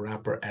foreign data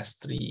wrapper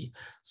S3.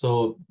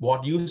 So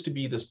what used to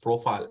be this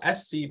profile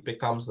S3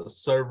 becomes the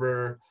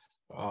server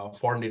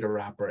foreign data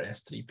wrapper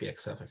S3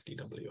 PXF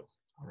FTW.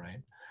 All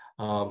right.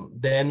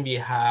 Then we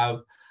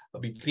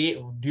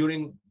create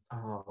during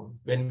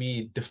when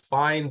we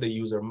define the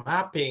user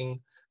mapping,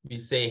 we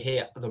say,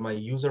 hey, my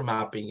user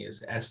mapping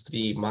is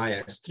S3, my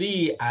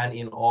S3, and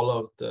in all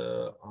of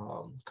the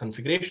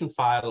configuration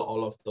file,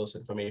 all of those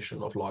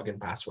information of login,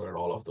 password,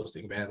 all of those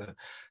things, where the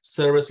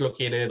server is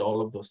located, all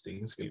of those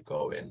things will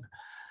go in.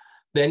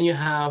 Then you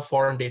have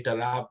foreign data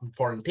wrap,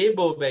 foreign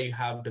table, where you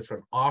have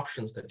different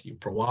options that you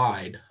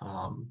provide.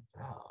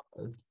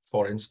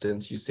 For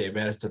instance, you say,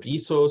 where is the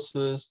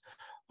resources,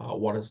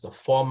 what is the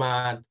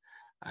format,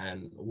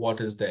 and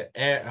what is the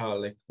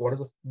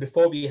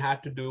before we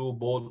had to do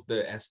both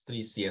the S3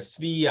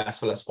 CSV as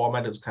well as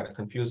format. Is kind of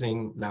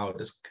confusing. Now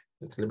it's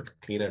a little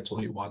bit cleaner. It's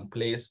only one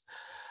place.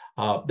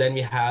 Then we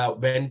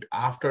have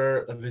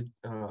after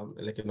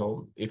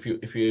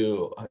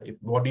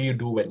what do you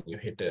do when you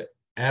hit an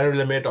error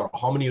limit, or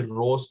how many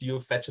rows do you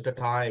fetch at a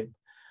time?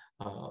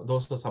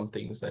 Those are some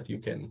things that you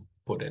can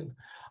put in.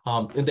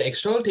 In the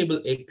external table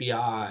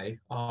API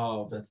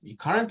that we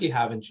currently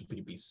have in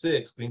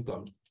GPDB6,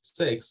 Greenplum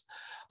 6,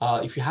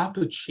 if you have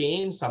to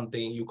change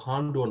something, you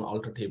can't do an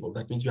alter table.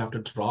 That means you have to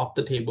drop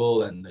the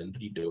table and then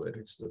redo it.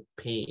 It's the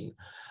pain.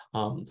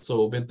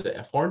 So with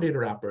the foreign data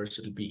wrappers,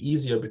 it'll be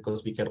easier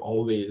because we can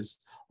always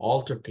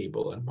alter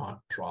table and not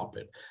drop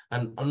it.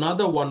 And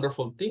another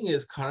wonderful thing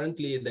is,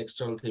 currently the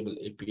external table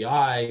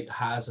API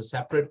has a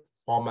separate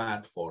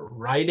format for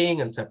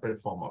writing and separate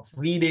form of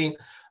reading,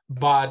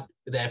 but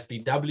the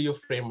FDW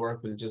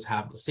framework will just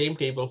have the same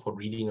table for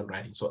reading and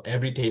writing. So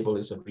every table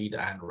is a read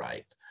and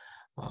write.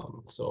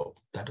 So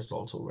that is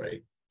also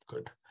very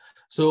good.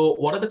 So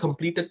what are the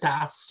completed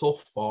tasks so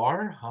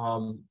far?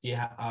 We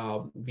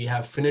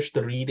have finished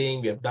the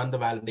reading, we have done the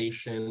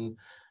validation,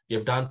 we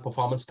have done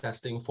performance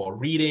testing for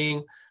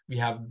reading, we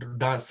have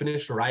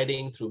finished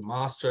writing through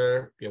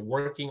master. We are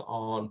working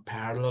on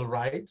parallel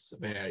writes,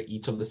 where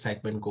each of the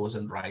segment goes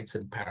and writes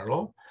in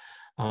parallel.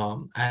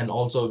 and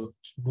also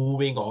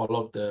moving all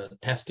of the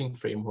testing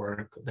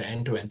framework, the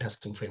end-to-end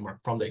testing framework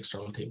from the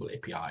external table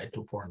API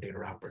to foreign data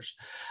wrappers.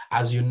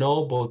 As you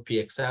know, both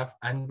PXF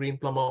and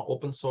Greenplum are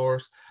open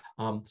source.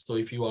 So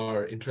if you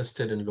are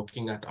interested in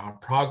looking at our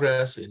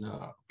progress,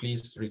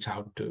 please reach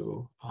out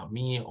to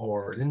me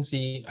or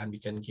Lindsay, and we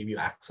can give you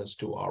access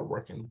to our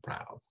work in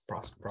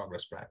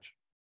progress branch.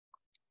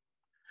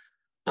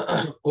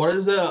 What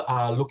is the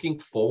looking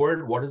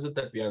forward? What is it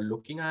that we are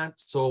looking at?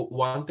 So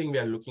one thing we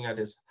are looking at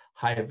is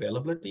high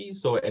availability.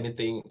 So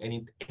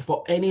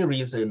for any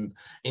reason,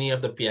 any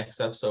of the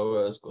PXF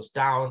servers goes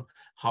down,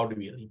 how do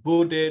we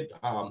reboot it?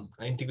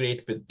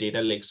 Integrate with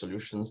data lake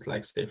solutions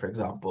like, say, for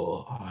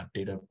example,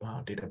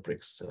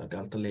 Databricks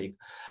Delta Lake.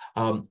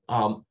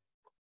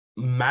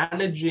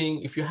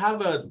 Managing, if you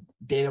have a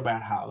data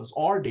warehouse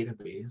or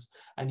database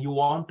and you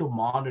want to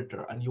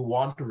monitor and you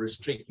want to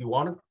restrict, you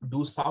want to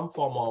do some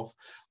form of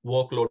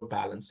workload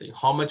balancing,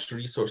 how much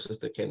resources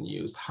they can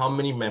use, how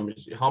many memory,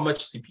 how much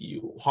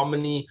CPU, how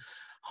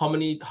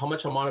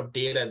much amount of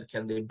data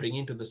can they bring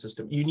into the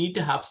system, you need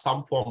to have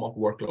some form of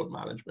workload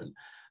management.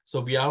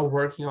 So we are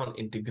working on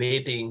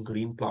integrating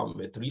Greenplum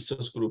with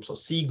resource groups or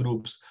C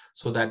groups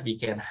so that we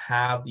can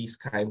have these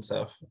kinds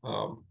of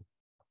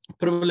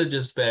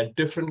privileges where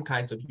different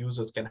kinds of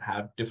users can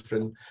have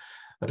different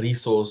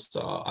resource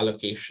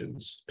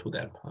allocations to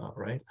them,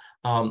 right?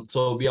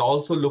 So we are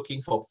also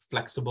looking for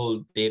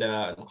flexible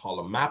data and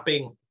column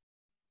mapping.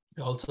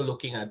 We're also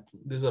looking at,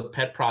 this is a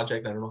pet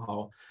project, I don't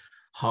know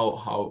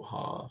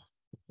how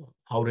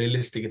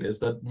realistic it is,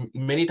 that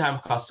many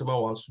times customer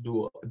wants to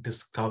do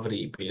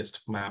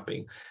discovery-based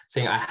mapping,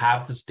 saying, I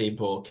have this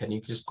table, can you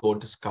just go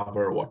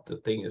discover what the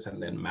thing is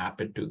and then map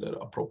it to the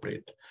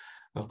appropriate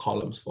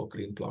columns for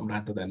Greenplum,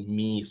 rather than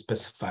me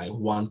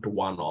specifying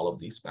one-to-one all of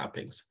these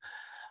mappings.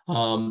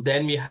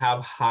 Then we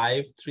have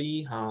Hive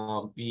 3.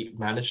 We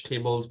manage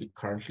tables. We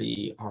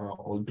currently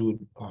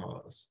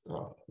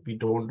we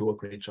don't do a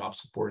great job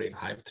supporting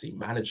Hive 3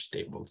 managed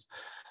tables.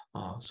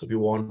 So we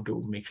want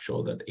to make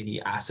sure that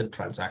any asset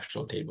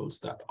transactional tables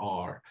that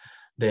are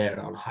there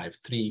on Hive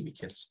 3 we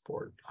can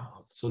support.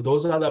 So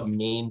those are the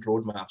main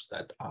roadmaps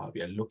that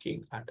we are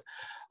looking at.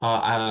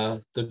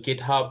 The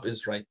GitHub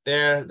is right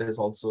there. There's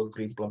also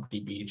Greenplum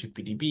DB,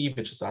 GPDB,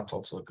 that's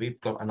also a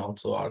Greenplum, and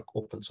also our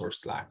open source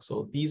Slack.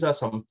 So these are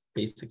some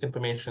basic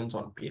informations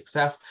on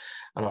PXF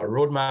and our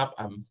roadmap.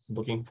 I'm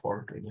looking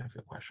forward to any of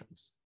your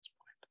questions.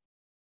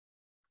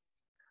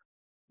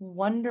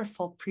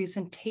 Wonderful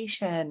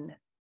presentation.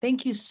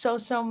 Thank you so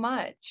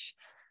much.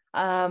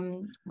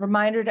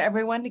 Reminder to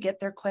everyone to get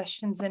their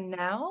questions in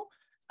now.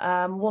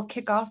 We'll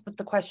kick off with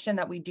the question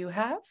that we do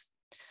have,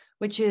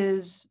 which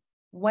is,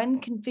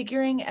 when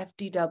configuring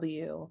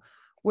FDW,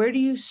 where do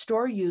you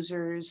store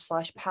users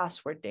 /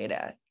 password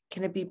data?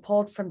 Can it be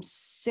pulled from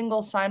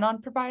single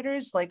sign-on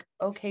providers like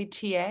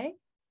OKTA?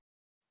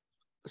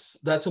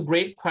 That's a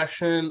great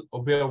question.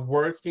 We are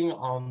working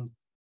on,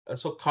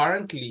 so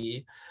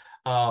currently,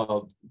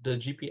 the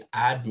GP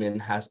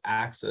admin has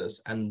access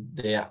and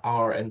they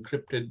are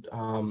encrypted.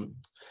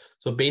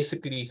 So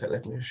basically,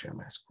 let me share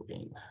my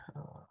screen.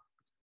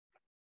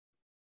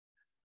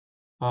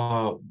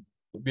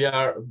 We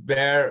are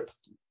where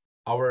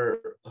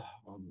our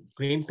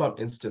Greenplum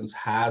instance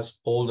has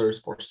folders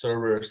for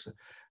servers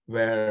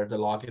where the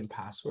login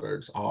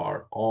passwords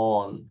are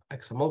on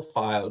XML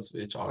files,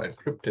 which are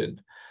encrypted,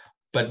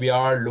 but we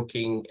are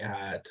looking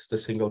at the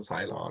single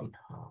sign-on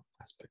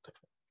aspect of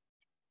it.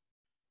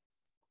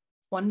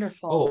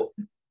 Wonderful. Oh,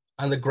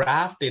 and the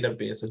graph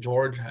database,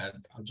 George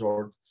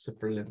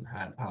Ciperlin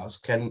had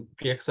asked, can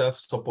PXF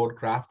support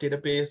graph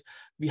database?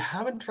 We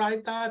haven't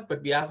tried that,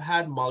 but we have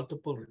had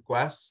multiple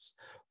requests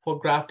for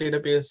graph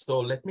database. So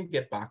let me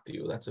get back to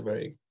you. That's a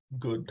very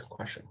good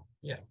question.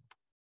 Yeah.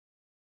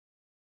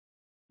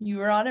 You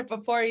were on it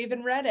before I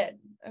even read it.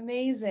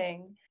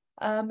 Amazing.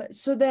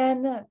 So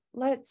then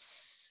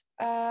let's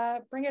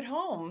bring it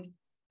home.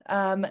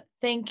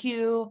 Thank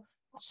you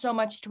so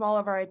much to all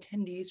of our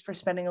attendees for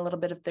spending a little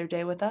bit of their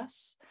day with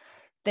us.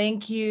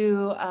 Thank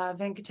you,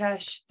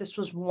 Venkatesh. This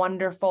was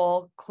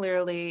wonderful.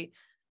 Clearly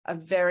a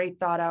very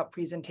thought out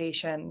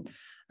presentation.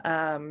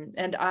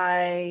 And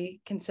I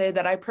can say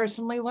that I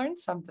personally learned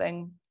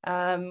something.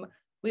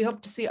 We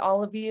hope to see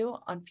all of you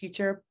on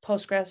future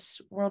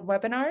Postgres World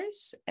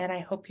webinars, and I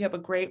hope you have a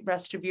great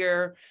rest of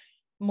your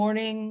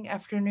morning,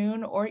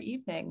 afternoon, or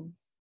evening.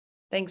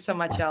 Thanks so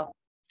much, Elle.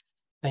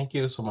 Thank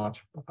you so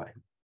much. Bye-bye.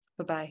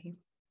 Bye-bye.